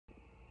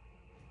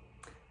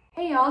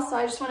Hey y'all, so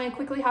I just want to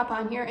quickly hop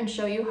on here and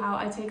show you how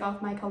I take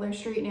off my Color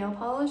Street nail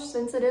polish.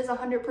 Since it is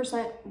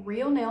 100%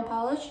 real nail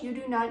polish, you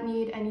do not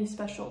need any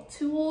special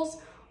tools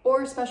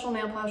or special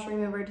nail polish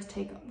remover to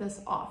take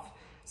this off.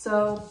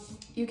 So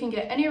you can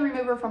get any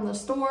remover from the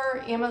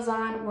store,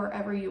 Amazon,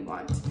 wherever you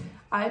want.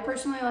 I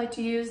personally like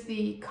to use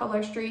the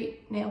Color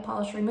Street nail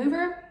polish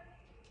remover.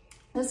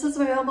 This is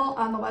available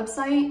on the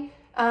website.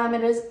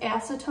 It is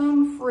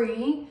acetone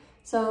free,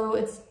 so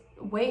it's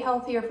way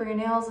healthier for your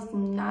nails. It's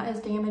not as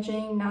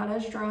damaging, not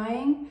as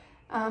drying.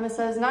 It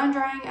says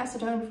non-drying,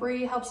 acetone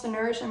free, helps to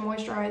nourish and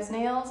moisturize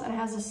nails, and it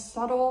has a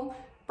subtle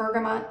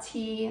bergamot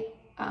tea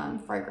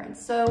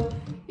fragrance. So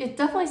it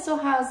definitely still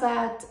has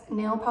that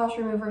nail polish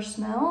remover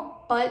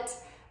smell, but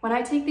when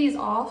I take these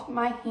off,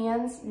 my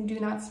hands do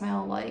not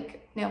smell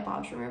like nail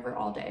polish remover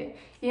all day.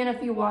 Even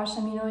if you wash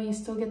them, you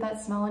still get that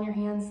smell in your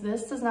hands.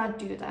 This does not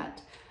do that.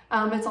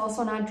 It's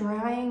also not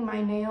drying.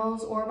 My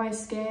nails or my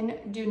skin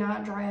do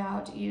not dry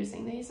out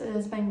using these. It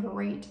has been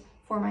great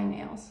for my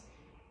nails.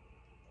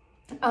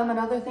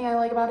 Another thing I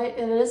like about it,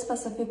 it is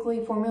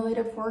specifically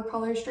formulated for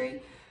Color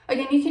Street.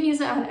 Again, you can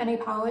use it on any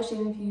polish,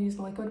 even if you use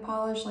liquid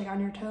polish, like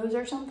on your toes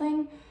or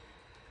something.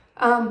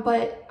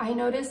 But I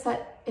noticed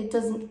that it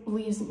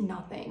leaves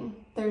nothing.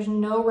 There's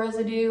no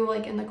residue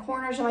like in the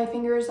corners of my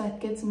fingers that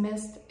gets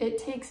missed. It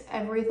takes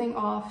everything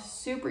off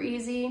super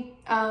easy.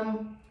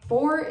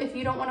 Or if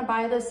you don't want to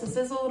buy this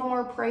is a little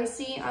more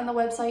pricey on the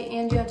website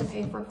and you have to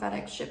pay for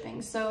FedEx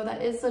shipping. So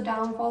that is the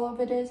downfall of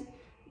it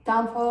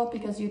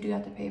because you do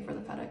have to pay for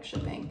the FedEx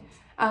shipping.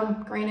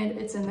 Granted,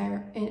 it's in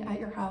there at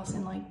your house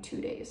in like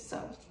 2 days.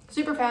 So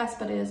super fast,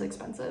 but it is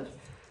expensive.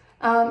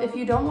 If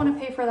you don't want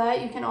to pay for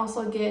that, you can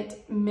also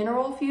get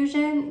Mineral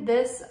Fusion.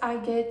 This I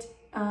get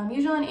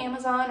usually on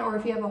Amazon, or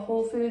if you have a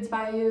Whole Foods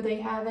by you, they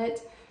have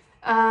it.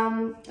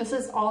 This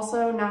is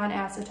also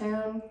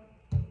non-acetone.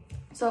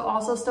 So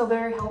also still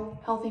very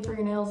healthy for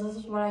your nails. This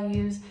is what I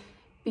use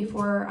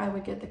before I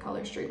would get the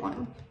Color Street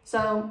one.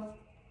 So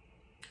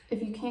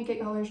if you can't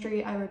get Color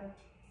Street, I would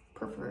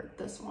prefer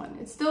this one.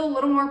 It's still a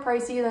little more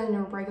pricey than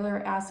your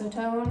regular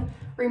acetone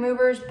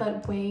removers,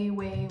 but way,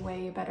 way,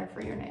 way better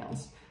for your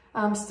nails.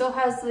 Still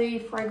has the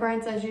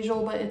fragrance as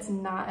usual, but it's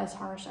not as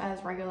harsh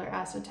as regular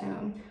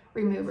acetone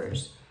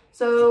removers.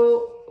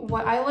 So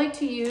what I like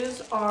to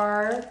use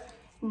are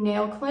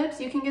nail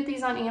clips. You can get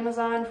these on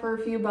Amazon for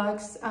a few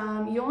bucks.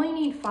 You only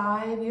need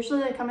 5.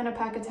 Usually they come in a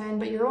pack of 10,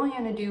 but you're only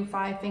going to do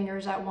 5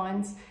 fingers at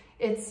once.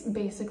 It's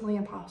basically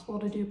impossible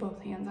to do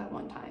both hands at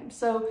one time.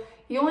 So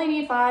you only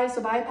need 5,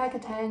 so buy a pack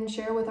of 10,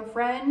 share with a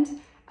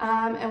friend.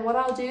 And what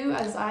I'll do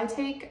is I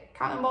take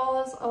cotton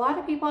balls. A lot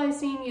of people I've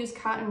seen use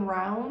cotton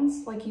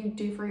rounds like you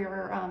do for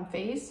your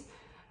face.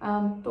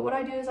 But what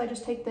I do is I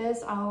just take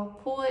this, I'll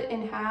pull it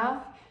in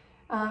half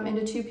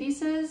into 2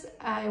 pieces.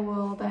 I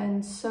will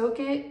then soak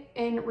it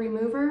in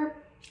remover,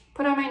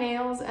 put on my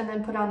nails, and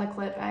then put on the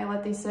clip. I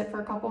let these sit for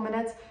a couple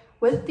minutes.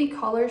 With the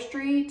Color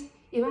Street,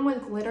 even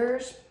with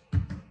glitters,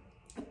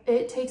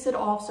 it takes it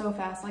off so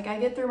fast. Like I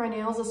get through my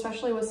nails,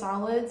 especially with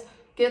solids,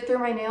 get through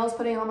my nails,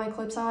 putting all my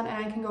clips on,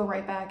 and I can go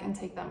right back and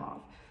take them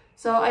off.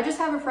 So I just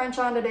have a French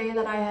on today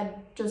that I had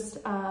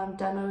just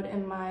demoed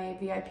in my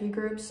VIP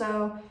group.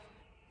 So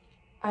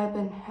I've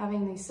been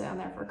having these sit on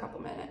there for a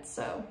couple minutes.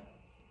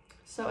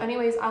 So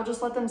anyways, I'll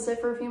just let them sit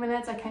for a few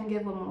minutes. I can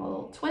give them a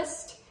little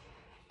twist,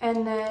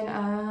 and then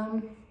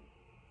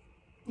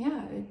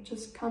yeah, it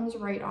just comes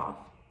right off.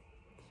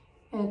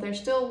 And if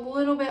there's still a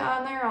little bit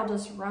on there, I'll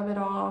just rub it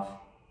off.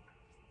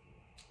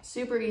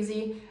 Super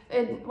easy.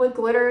 And with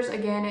glitters,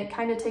 again, it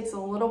kind of takes a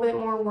little bit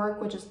more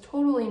work, which is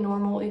totally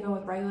normal even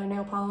with regular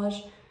nail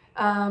polish.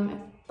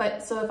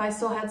 But so if I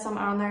still had some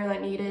on there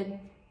that needed,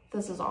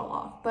 this is all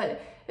off.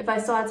 But if I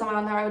still had some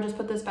on there, I would just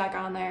put this back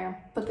on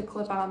there, put the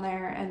clip on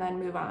there, and then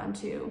move on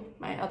to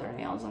my other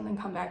nails and then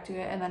come back to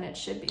it, and then it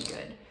should be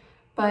good.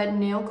 But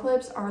nail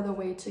clips are the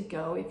way to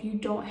go. If you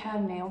don't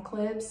have nail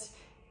clips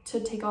to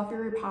take off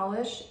your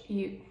repolish,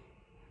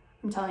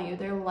 I'm telling you,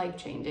 they're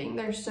life-changing.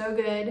 They're so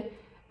good.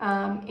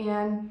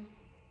 And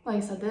like I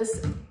said,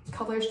 this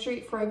Color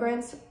Street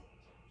fragrance,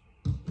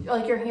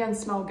 like your hands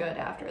smell good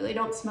after. They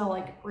don't smell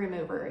like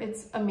remover.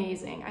 It's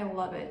amazing. I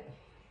love it.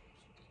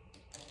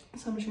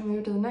 So I'm just gonna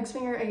move to the next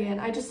finger. Again,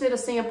 I just did a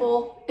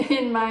sample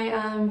in my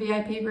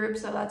VIP group,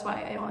 so that's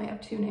why I only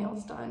have 2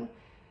 nails done.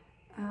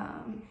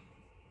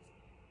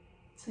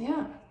 So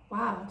yeah,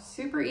 wow,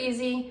 super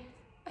easy.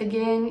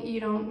 Again, you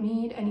don't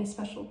need any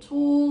special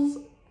tools.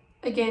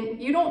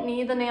 Again, you don't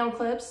need the nail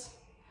clips,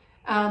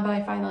 but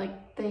I find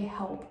like they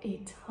help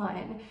a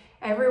ton.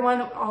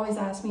 Everyone always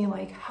asks me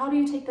like, how do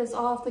you take this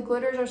off? The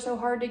glitters are so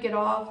hard to get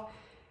off.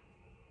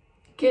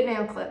 Get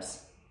nail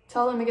clips.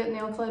 Tell them to get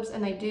nail clips,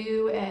 and they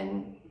do,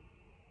 and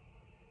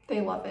they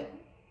love it.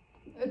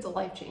 It's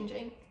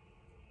life-changing.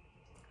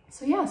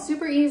 So yeah,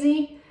 super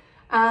easy.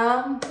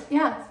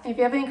 Yeah, if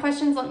you have any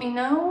questions, let me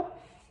know.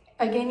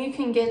 Again, you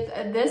can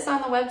get this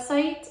on the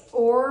website,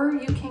 or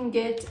you can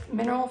get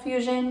Mineral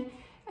Fusion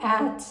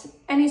at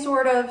any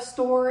sort of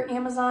store.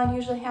 Amazon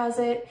usually has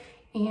it.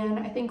 and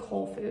I think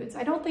Whole Foods.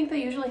 I don't think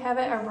they usually have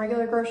it at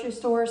regular grocery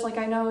stores. Like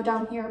I know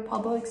down here,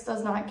 Publix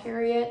does not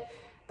carry it,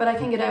 but I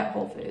can get it at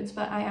Whole Foods,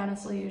 but I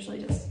honestly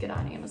usually just get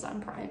on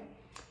Amazon Prime.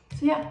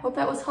 So yeah, hope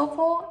that was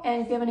helpful.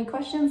 And if you have any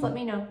questions, let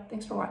me know.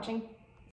 Thanks for watching.